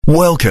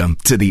Welcome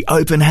to the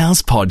Open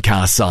House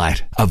podcast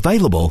site,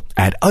 available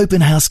at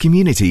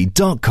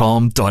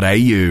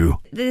openhousecommunity.com.au.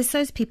 There's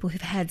those people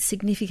who've had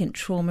significant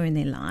trauma in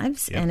their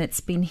lives, and it's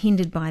been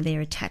hindered by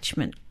their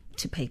attachment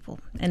to people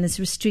and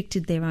has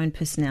restricted their own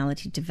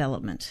personality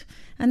development.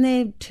 And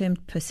they're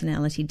termed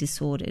personality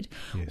disordered.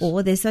 Yes.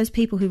 Or there's those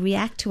people who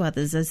react to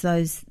others as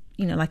those,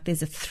 like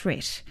there's a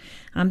threat.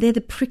 They're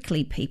the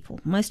prickly people.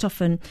 Most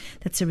often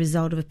that's a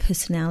result of a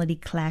personality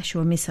clash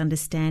or a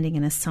misunderstanding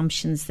and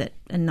assumptions that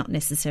are not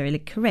necessarily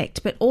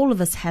correct. But all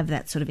of us have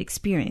that sort of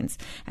experience,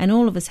 and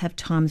all of us have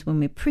times when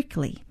we're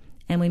prickly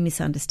and we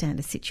misunderstand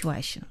a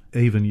situation.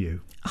 Even you.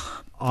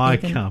 Oh, I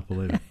can't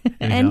believe it.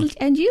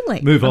 And you,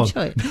 Lyn. Move on.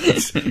 Sure.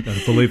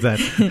 Don't believe that.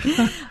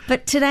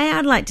 But today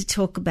I'd like to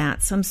talk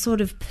about some sort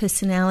of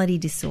personality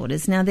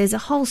disorders. Now, there's a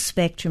whole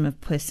spectrum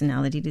of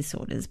personality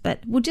disorders,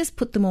 but we'll just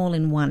put them all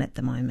in one at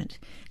the moment.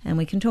 And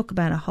we can talk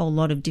about a whole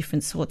lot of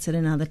different sorts at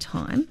another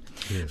time.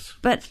 Yes.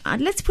 But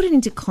let's put it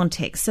into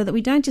context so that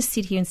we don't just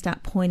sit here and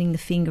start pointing the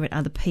finger at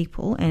other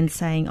people and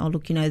saying, oh,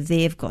 look,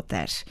 they've got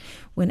that,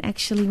 when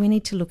actually we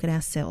need to look at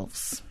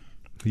ourselves.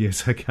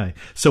 Yes, okay.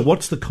 So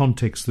what's the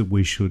context that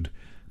we should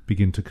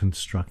begin to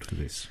construct for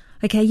this?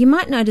 Okay, you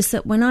might notice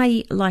that when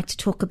I like to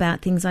talk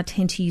about things, I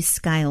tend to use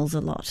scales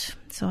a lot.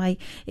 So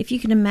if you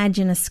can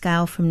imagine a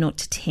scale from 0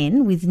 to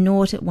 10, with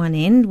 0 at one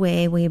end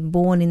where we're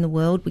born in the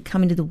world, we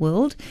come into the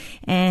world,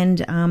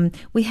 and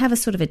we have a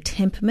sort of a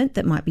temperament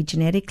that might be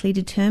genetically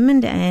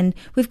determined, and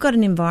we've got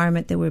an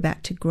environment that we're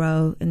about to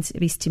grow and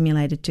be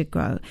stimulated to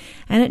grow.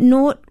 And at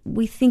 0,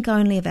 we think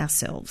only of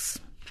ourselves.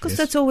 Because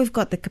that's all we've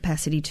got the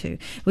capacity to.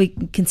 We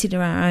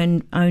consider our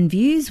own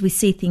views. We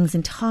see things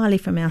entirely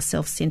from our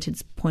self-centred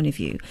point of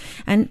view.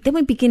 And then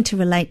we begin to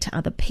relate to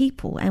other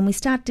people, and we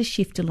start to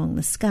shift along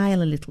the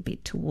scale a little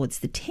bit towards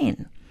the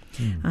 10.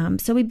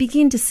 So we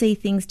begin to see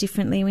things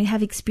differently. We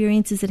have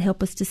experiences that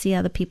help us to see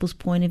other people's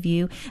point of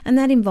view, and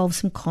that involves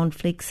some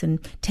conflicts and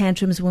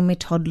tantrums when we're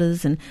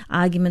toddlers and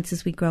arguments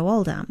as we grow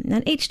older.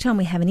 And each time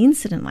we have an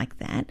incident like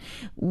that,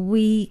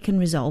 we can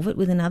resolve it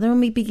with another, and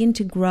we begin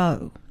to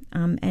grow.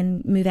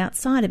 And move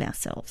outside of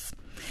ourselves.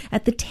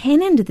 At the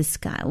 10 end of the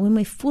scale, when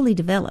we're fully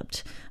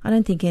developed, I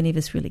don't think any of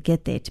us really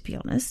get there, to be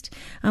honest.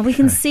 We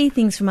can see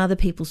things from other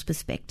people's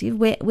perspective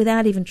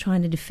without even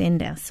trying to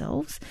defend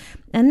ourselves.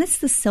 And that's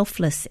the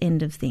selfless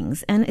end of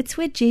things. And it's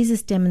where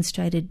Jesus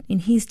demonstrated in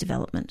his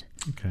development.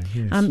 Okay,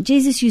 yes.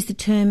 Jesus used the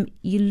term,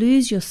 you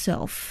lose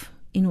yourself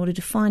in order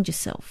to find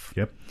yourself.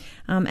 Yep.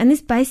 And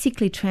this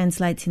basically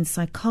translates in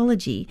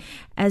psychology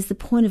as the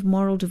point of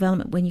moral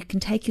development when you can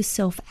take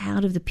yourself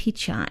out of the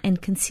picture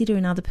and consider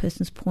another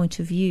person's point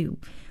of view.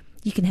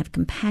 You can have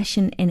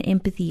compassion and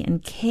empathy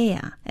and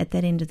care at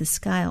that end of the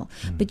scale,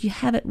 but you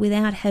have it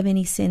without having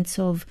any sense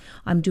of,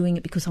 I'm doing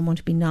it because I want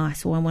to be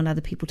nice or I want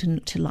other people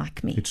to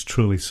like me. It's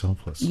truly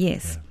selfless.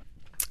 Yes. Yeah.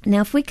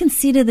 Now, if we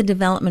consider the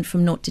development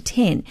from 0 to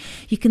 10,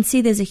 you can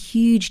see there's a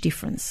huge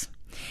difference.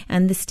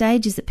 And the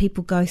stages that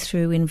people go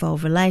through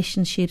involve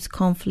relationships,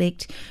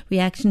 conflict,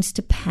 reactions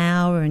to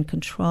power and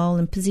control,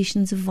 and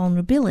positions of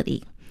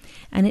vulnerability.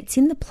 And it's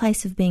in the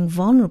place of being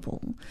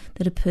vulnerable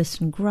that a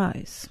person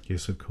grows.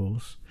 Yes, of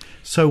course.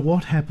 So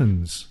what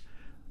happens,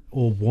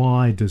 or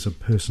why does a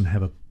person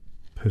have a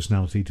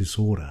personality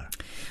disorder?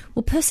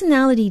 Well,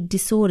 personality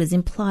disorders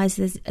implies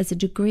as a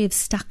degree of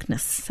stuckness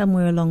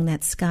somewhere along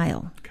that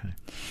scale. Okay.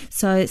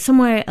 So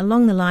somewhere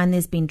along the line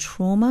there's been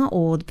trauma,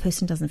 or the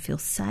person doesn't feel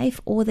safe,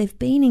 or they've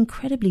been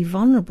incredibly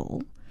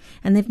vulnerable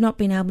and they've not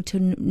been able to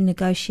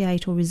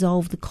negotiate or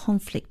resolve the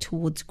conflict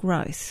towards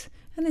growth.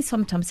 And this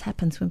sometimes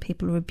happens when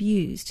people are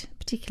abused,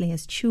 particularly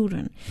as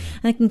children.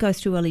 And they can go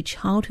through early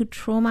childhood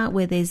trauma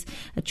where there's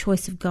a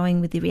choice of going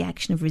with the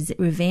reaction of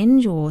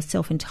revenge or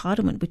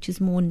self-entitlement, which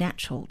is more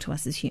natural to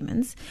us as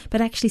humans,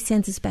 but actually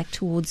sends us back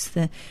towards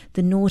the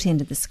 0 end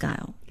of the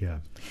scale. Yeah.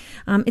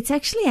 It's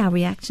actually our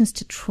reactions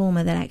to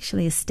trauma that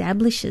actually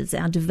establishes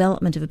our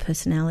development of a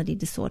personality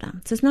disorder.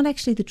 So it's not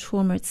actually the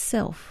trauma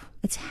itself.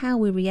 It's how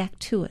we react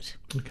to it.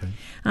 Okay.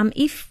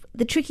 If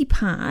the tricky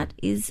part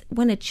is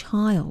when a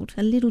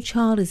little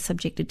child is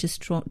subjected to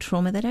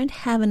trauma, they don't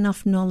have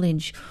enough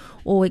knowledge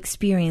or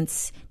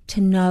experience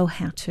to know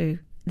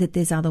that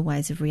there's other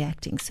ways of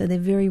reacting. So they're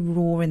very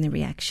raw in the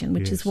reaction,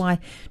 which is why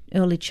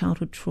early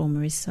childhood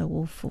trauma is so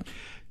awful.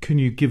 Can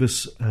you give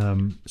us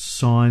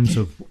signs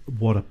of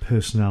what a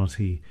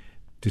personality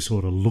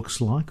disorder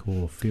looks like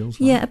or feels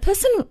like? Yeah, a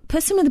person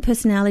with a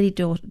personality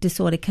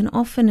disorder can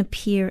often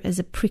appear as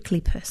a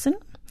prickly person,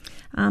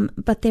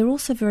 but they're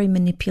also very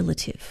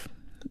manipulative.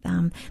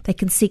 They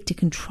can seek to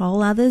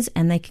control others,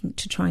 and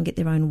to try and get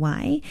their own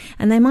way.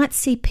 And they might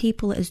see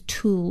people as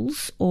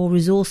tools or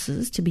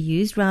resources to be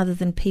used rather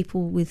than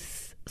people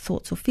with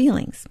thoughts or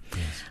feelings.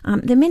 Yes.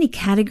 There are many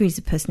categories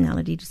of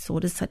personality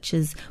disorders, such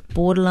as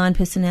borderline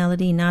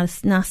personality,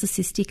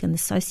 narcissistic, and the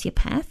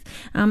sociopath.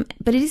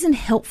 But it isn't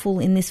helpful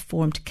in this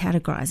forum to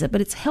categorise it,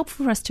 but it's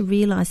helpful for us to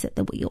realise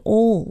that we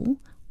all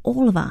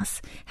all of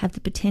us have the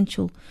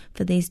potential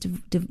for these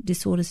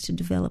disorders to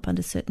develop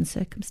under certain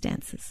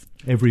circumstances.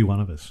 Every one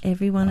of us.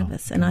 Every one of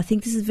us. And I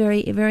think this is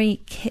very,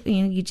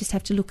 you just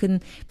have to look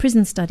in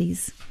prison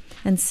studies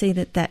and see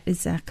that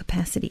is our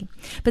capacity.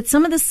 But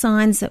some of the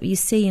signs that you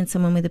see in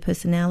someone with a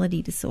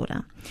personality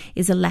disorder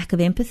is a lack of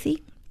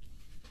empathy,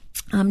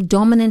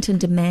 dominant and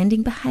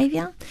demanding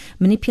behaviour,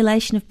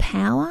 manipulation of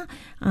power,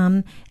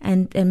 and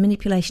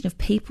manipulation of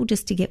people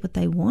just to get what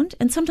they want.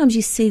 And sometimes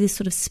you see this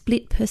sort of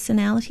split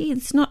personality.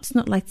 It's not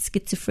like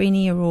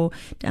schizophrenia or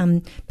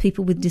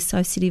people with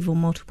dissociative or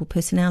multiple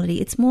personality.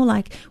 It's more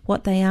like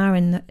what they are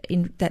in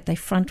that they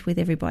front with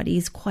everybody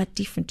is quite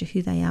different to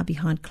who they are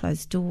behind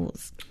closed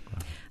doors.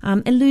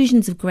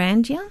 Illusions of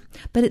grandeur,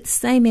 but at the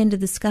same end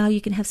of the scale,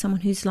 you can have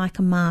someone who's like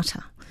a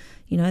martyr.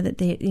 You know,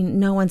 that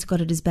no one's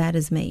got it as bad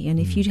as me, and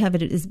if you have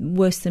it as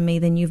worse than me,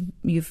 then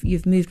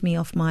you've moved me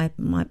off my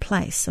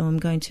place. So I'm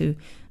going to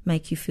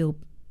make you feel,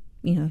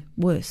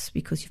 worse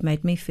because you've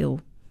made me feel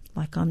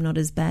like I'm not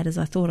as bad as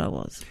I thought I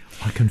was.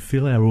 I can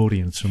feel our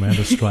audience around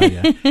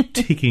Australia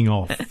ticking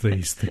off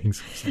these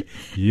things.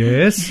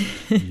 Yes.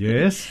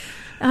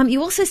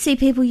 You also see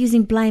people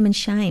using blame and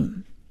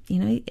shame,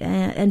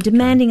 and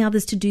demanding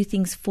others to do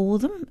things for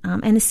them,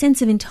 and a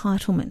sense of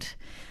entitlement.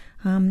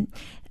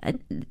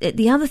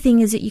 The other thing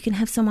is that you can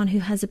have someone who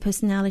has a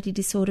personality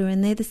disorder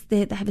and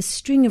they have a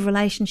string of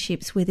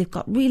relationships where they've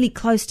got really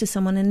close to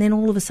someone and then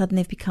all of a sudden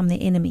they've become their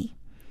enemy.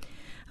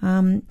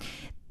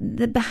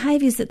 The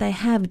behaviours that they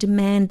have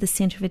demand the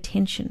centre of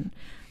attention,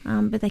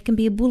 but they can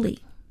be a bully.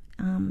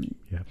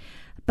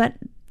 But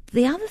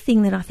the other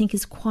thing that I think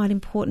is quite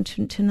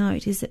important to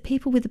note is that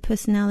people with a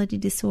personality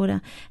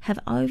disorder have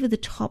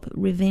over-the-top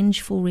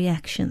revengeful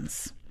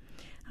reactions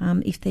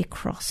if they're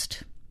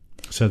crossed.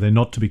 So they're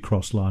not to be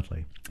crossed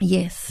lightly.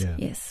 Yes.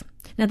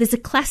 Now, there's a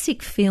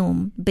classic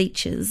film,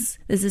 Beaches.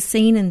 There's a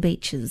scene in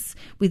Beaches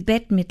with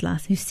Bette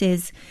Midler who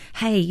says,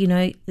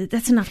 hey,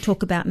 that's enough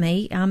talk about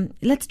me.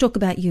 Let's talk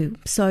about you.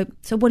 So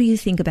what do you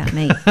think about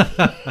me?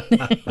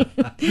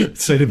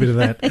 Seen a bit of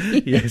that,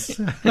 yes.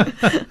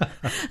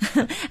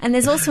 And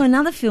there's also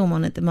another film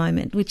on at the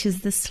moment, which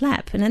is The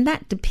Slap, and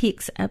that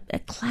depicts a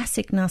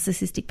classic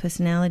narcissistic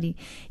personality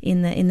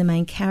in the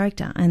main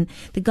character. And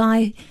the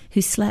guy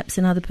who slaps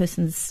another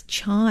person's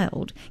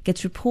child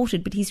gets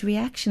reported, but his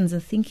reactions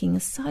and thinking are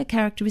so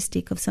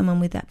characteristic of someone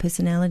with that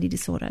personality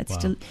disorder.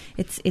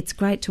 It's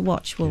great to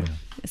watch. Well,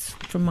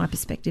 from my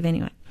perspective,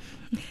 anyway.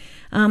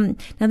 Now,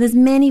 there's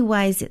many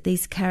ways that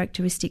these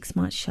characteristics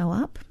might show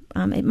up.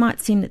 It might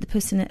seem that the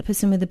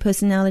person with a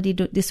personality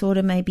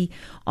disorder may be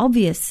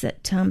obvious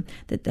that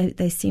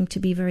they seem to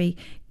be very,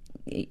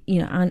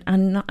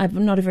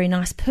 not a very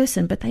nice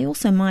person, but they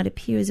also might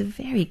appear as a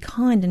very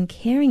kind and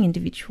caring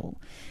individual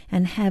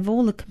and have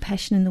all the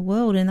compassion in the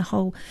world, and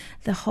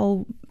the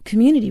whole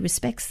community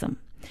respects them.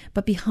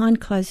 But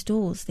behind closed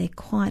doors, they're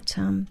quite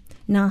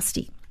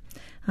nasty.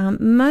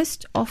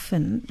 Most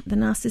often, the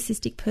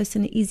narcissistic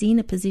person is in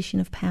a position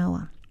of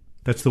power.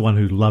 That's the one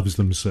who loves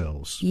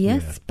themselves.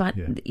 Yes, but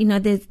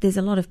there's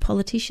a lot of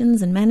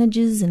politicians and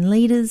managers and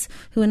leaders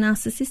who are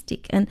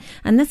narcissistic,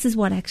 and this is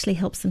what actually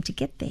helps them to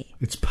get there.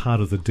 It's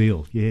part of the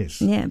deal,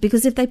 yes. Yeah,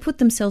 because if they put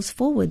themselves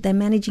forward, they're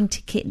managing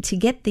to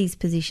get these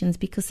positions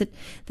because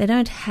they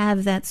don't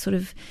have that sort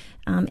of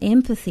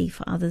empathy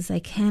for others. They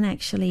can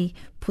actually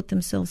put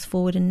themselves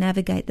forward and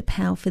navigate the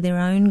power for their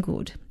own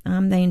good.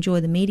 They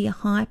enjoy the media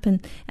hype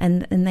and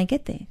they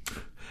get there.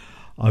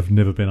 I've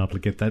never been able to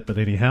get that, but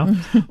anyhow.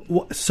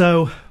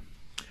 So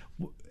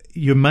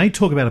you may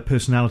talk about a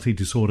personality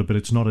disorder, but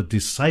it's not a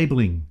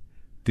disabling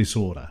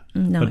disorder,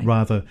 but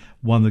rather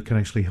one that can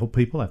actually help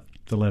people at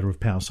the ladder of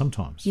power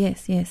sometimes.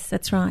 Yes,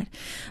 that's right.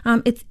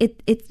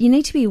 You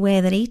need to be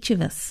aware that each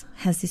of us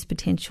has this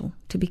potential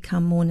to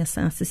become more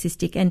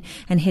narcissistic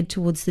and head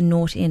towards the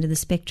naught end of the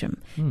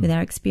spectrum with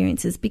our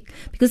experiences.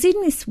 Because in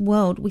this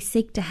world, we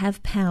seek to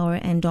have power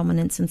and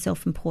dominance and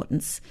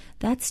self-importance.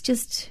 That's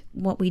just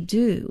what we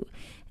do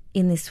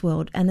in this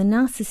world. And the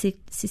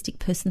narcissistic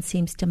person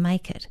seems to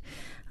make it.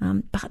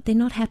 But they're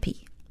not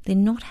happy. They're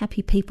not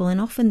happy people. And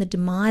often the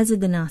demise of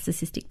the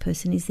narcissistic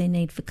person is their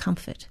need for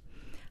comfort.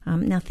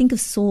 Now think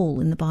of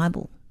Saul in the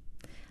Bible,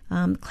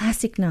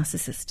 classic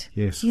narcissist.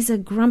 Yes. He's a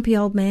grumpy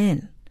old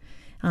man,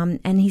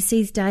 and he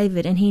sees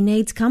David and he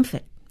needs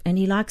comfort and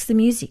he likes the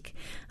music,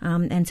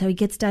 and so he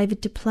gets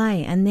David to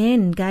play, and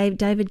then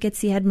David gets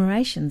the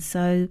admiration,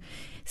 so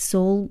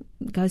Saul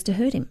goes to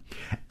hurt him.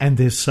 And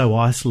they're so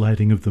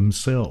isolating of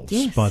themselves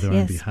by their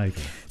own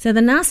behaviour. So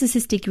the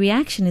narcissistic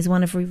reaction is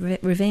one of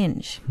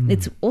revenge.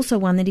 It's also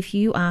one that if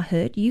you are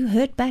hurt, you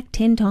hurt back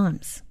 10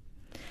 times.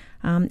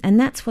 And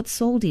that's what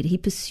Saul did. He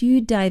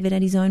pursued David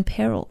at his own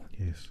peril.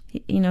 Yes.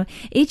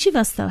 Each of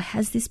us, though,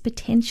 has this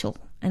potential.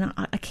 And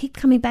I keep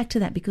coming back to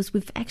that because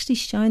we've actually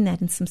shown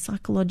that in some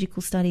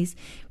psychological studies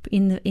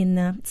in the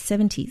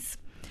 70s.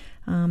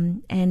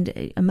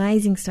 And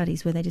amazing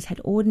studies where they just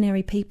had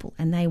ordinary people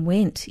and they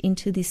went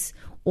into this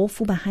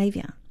awful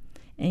behaviour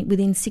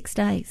within 6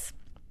 days.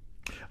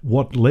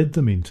 What led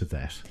them into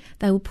that?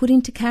 They were put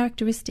into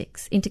characters.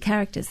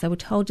 They were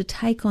told to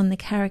take on the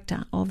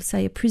character of,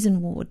 say, a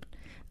prison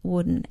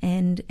warden,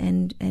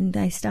 and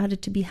they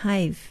started to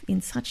behave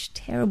in such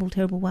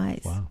terrible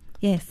ways. Wow.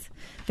 Yes,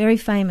 very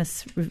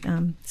famous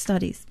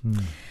studies.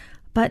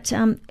 But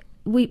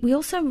we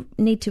also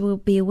need to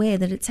be aware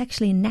that it's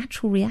actually a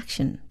natural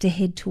reaction to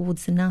head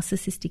towards the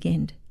narcissistic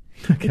end.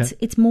 Okay.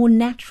 It's more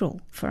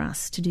natural for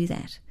us to do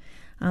that.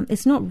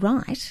 It's not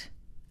right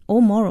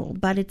or moral,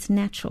 but it's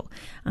natural.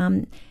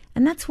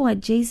 And that's why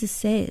Jesus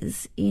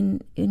says,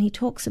 when he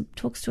talks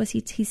to us,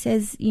 he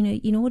says,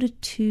 in order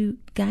to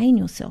gain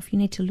yourself, you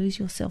need to lose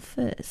yourself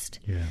first.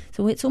 Yeah.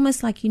 So it's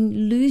almost like you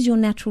lose your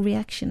natural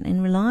reaction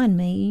and rely on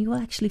me, you will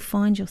actually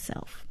find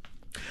yourself.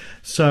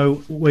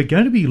 So we're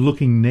going to be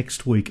looking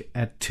next week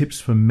at tips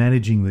for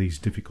managing these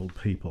difficult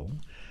people.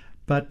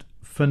 But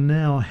for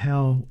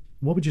now,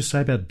 what would you say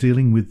about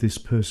dealing with this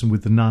person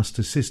with the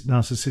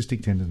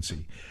narcissistic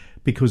tendency?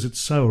 Because it's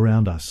so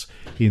around us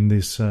in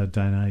this day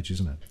and age,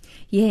 isn't it?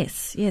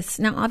 Yes.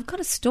 Now, I've got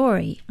a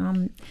story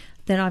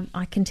that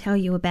I can tell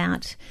you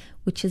about,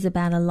 which is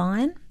about a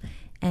lion.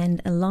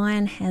 And a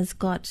lion has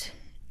got,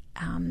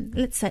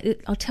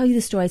 I'll tell you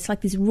the story. It's like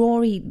this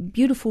roary,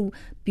 beautiful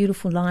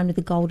lion with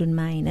a golden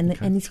mane.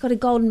 And he's got a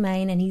golden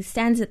mane, and he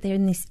stands up there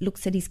and he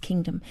looks at his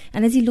kingdom.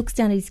 And as he looks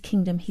down at his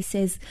kingdom, he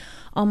says,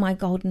 "Oh, my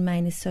golden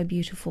mane is so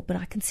beautiful, but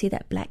I can see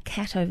that black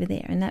cat over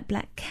there. And that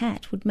black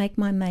cat would make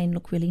my mane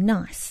look really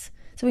nice."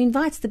 So he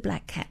invites the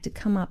black cat to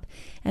come up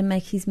and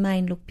make his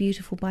mane look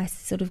beautiful by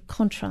sort of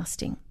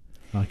contrasting.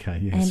 Okay,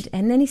 yes.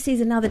 And then he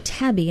sees another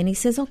tabby and he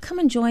says, "Oh, come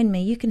and join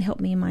me. You can help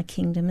me in my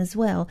kingdom as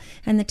well."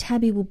 And the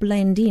tabby will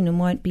blend in and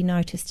won't be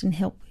noticed and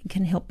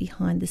can help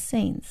behind the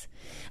scenes.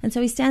 And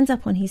so he stands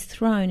up on his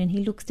throne and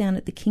he looks down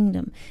at the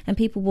kingdom, and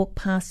people walk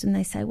past and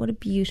they say, "What a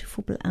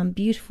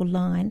beautiful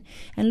lion.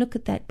 And look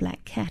at that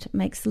black cat. It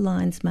makes the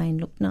lion's mane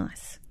look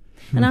nice."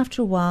 And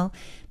after a while,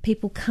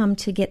 people come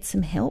to get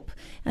some help,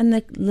 and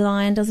the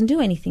lion doesn't do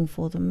anything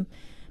for them,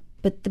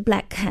 but the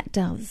black cat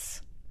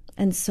does.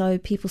 And so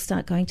people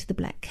start going to the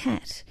black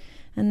cat,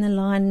 and the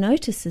lion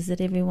notices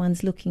that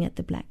everyone's looking at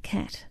the black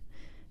cat.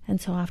 And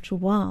so after a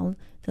while,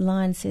 the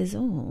lion says,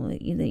 "Oh,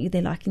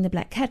 they're liking the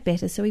black cat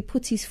better." So he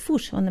puts his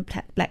foot on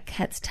the black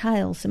cat's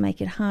tail to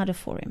make it harder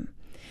for him.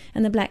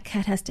 And the black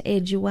cat has to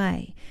edge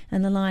away,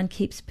 and the lion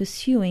keeps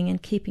pursuing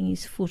and keeping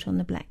his foot on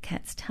the black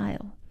cat's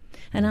tail.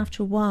 And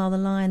after a while, the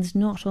lion's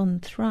not on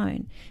the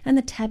throne, and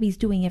the tabby's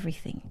doing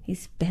everything.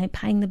 He's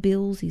paying the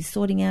bills, he's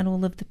sorting out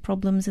all of the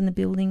problems in the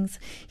buildings,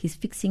 he's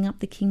fixing up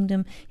the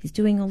kingdom, he's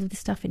doing all of this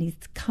stuff, and he's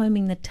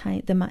combing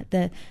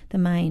the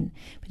mane.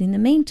 But in the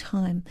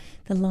meantime,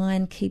 the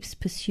lion keeps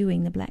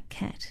pursuing the black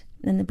cat,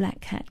 and the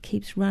black cat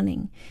keeps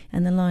running,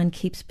 and the lion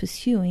keeps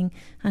pursuing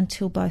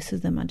until both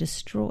of them are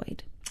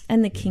destroyed,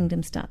 and the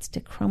kingdom starts to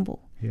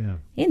crumble. Yeah.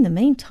 In the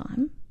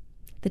meantime,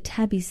 the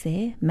tabby's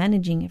there,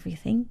 managing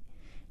everything,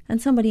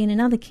 and somebody in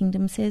another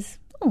kingdom says,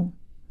 "Oh,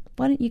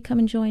 why don't you come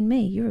and join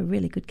me? You're a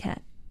really good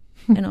cat."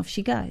 And off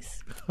she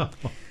goes.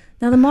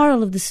 Now, the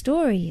moral of the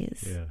story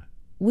is,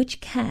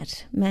 which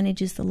cat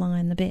manages the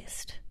lion the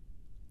best?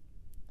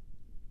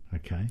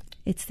 Okay.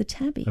 It's the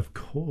tabby. Of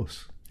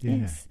course. Yeah.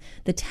 Yes.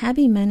 The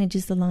tabby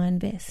manages the lion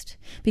best,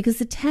 because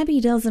the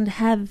tabby doesn't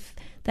have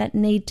that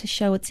need to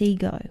show its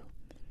ego.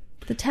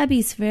 The tabby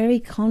is very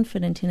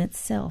confident in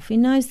itself. He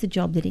knows the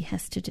job that he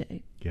has to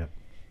do. Yep.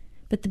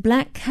 But the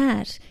black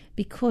cat,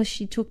 because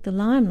she took the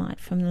limelight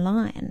from the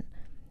lion,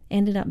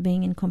 ended up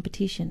being in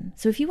competition.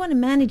 So if you want to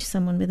manage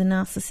someone with a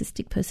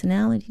narcissistic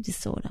personality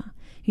disorder,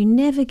 you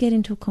never get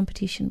into a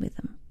competition with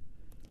them.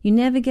 You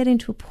never get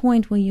into a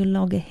point where you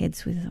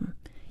loggerheads with them.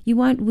 You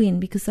won't win,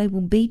 because they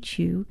will beat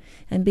you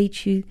and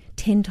beat you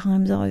 10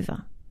 times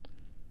over.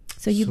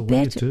 So you're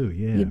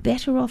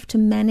better off to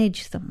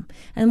manage them.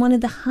 And one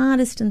of the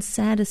hardest and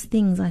saddest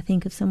things, I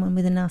think, of someone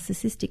with a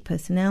narcissistic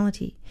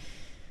personality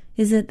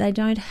is that they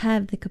don't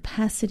have the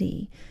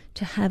capacity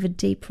to have a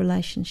deep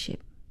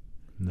relationship.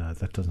 No,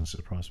 that doesn't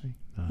surprise me.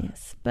 No.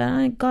 Yes,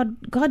 but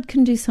God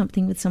can do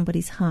something with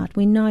somebody's heart.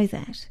 We know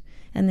that,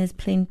 and there's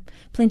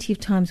plenty of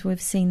times we've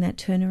seen that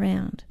turn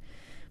around.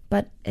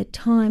 But at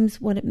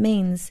times, what it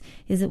means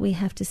is that we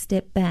have to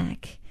step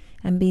back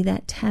and be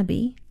that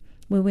tabby,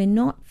 where we're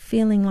not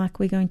feeling like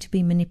we're going to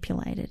be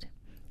manipulated,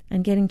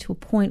 and getting to a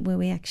point where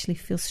we actually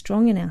feel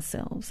strong in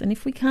ourselves. And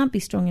if we can't be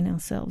strong in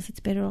ourselves, it's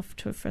better off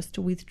for us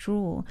to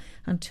withdraw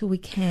until we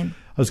can.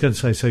 I was going to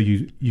say, so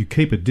you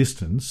keep a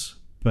distance,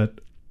 but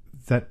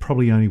that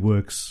probably only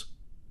works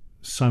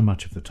so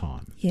much of the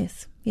time.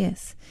 Yes.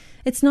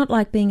 It's not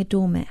like being a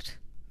doormat.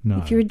 No.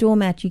 If you're a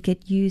doormat, you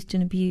get used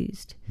and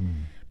abused.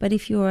 But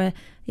if you're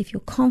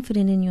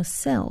confident in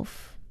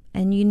yourself,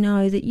 and you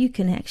know that you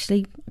can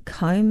actually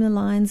comb the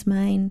lion's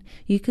mane,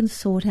 you can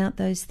sort out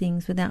those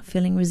things without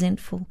feeling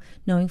resentful,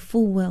 knowing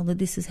full well that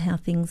this is how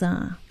things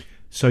are.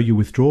 So you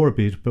withdraw a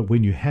bit, but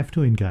when you have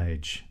to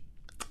engage,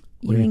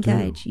 you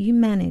engage, you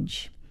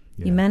manage.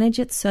 Yeah. You manage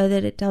it so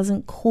that it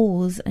doesn't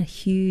cause a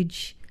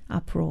huge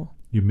uproar.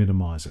 You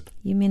minimise it.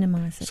 You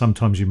minimise it.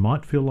 Sometimes you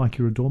might feel like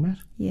you're a doormat.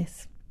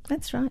 Yes.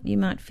 That's right. You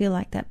might feel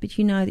like that, but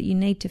you know that you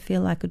need to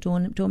feel like a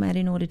doormat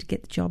in order to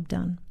get the job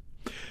done.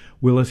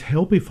 Will it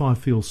help if I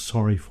feel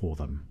sorry for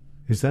them?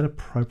 Is that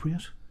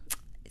appropriate?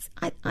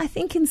 I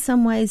think in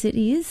some ways it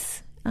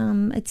is.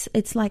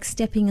 It's like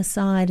stepping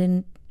aside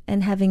and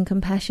having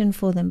compassion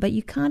for them. But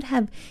you can't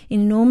have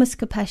enormous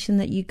compassion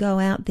that you go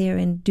out there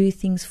and do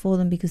things for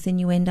them, because then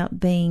you end up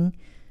being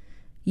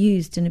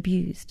used and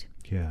abused.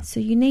 Yeah. So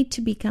you need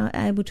to be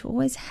able to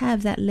always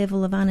have that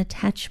level of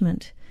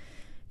unattachment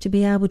to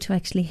be able to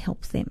actually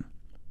help them.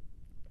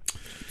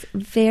 It's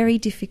very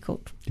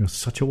difficult. You're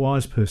such a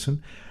wise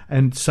person.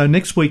 And so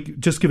next week,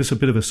 just give us a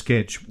bit of a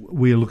sketch.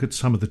 We'll look at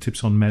some of the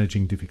tips on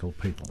managing difficult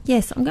people.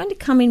 Yes, I'm going to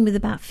come in with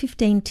about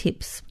 15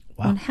 tips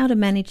on how to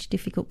manage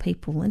difficult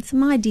people, and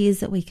some ideas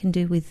that we can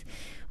do with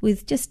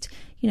just,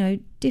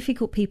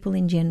 difficult people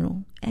in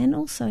general, and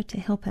also to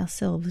help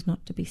ourselves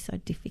not to be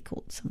so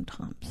difficult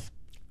sometimes.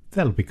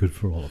 That'll be good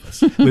for all of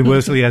us. Lyn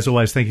Worsley, as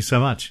always, thank you so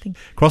much.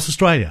 Across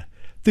Australia,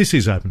 this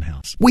is Open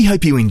House. We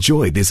hope you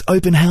enjoyed this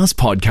Open House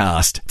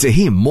podcast. To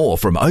hear more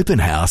from Open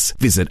House,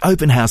 visit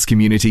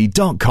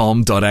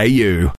openhousecommunity.com.au.